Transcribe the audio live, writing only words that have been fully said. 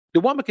The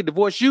woman can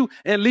divorce you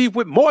and leave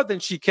with more than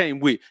she came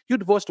with. You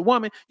divorce the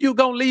woman, you're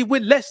going to leave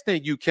with less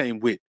than you came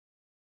with.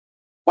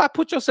 Why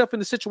put yourself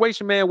in a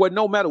situation, man, where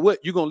no matter what,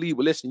 you're going to leave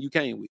with less than you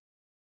came with?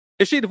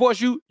 If she divorced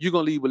you, you're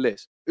going to leave with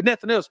less. If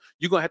nothing else,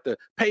 you're going to have to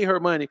pay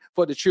her money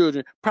for the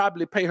children,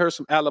 probably pay her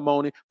some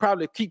alimony,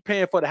 probably keep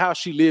paying for the house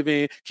she live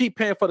in, keep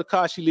paying for the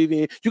car she live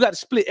in. You got to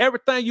split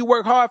everything you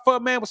work hard for,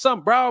 man, with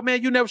some broad,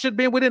 man, you never should have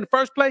been with in the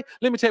first place.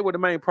 Let me tell you what the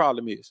main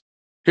problem is.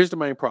 Here's the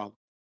main problem.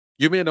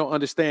 You men don't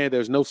understand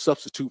there's no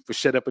substitute for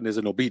shut up and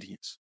an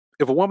obedience.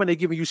 If a woman ain't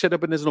giving you shut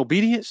up and an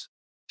obedience,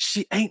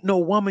 she ain't no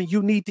woman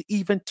you need to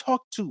even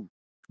talk to.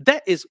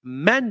 That is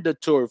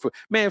mandatory for,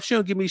 man, if she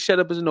don't give me shut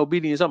up as an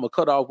obedience, I'm going to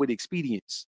cut off with expedience.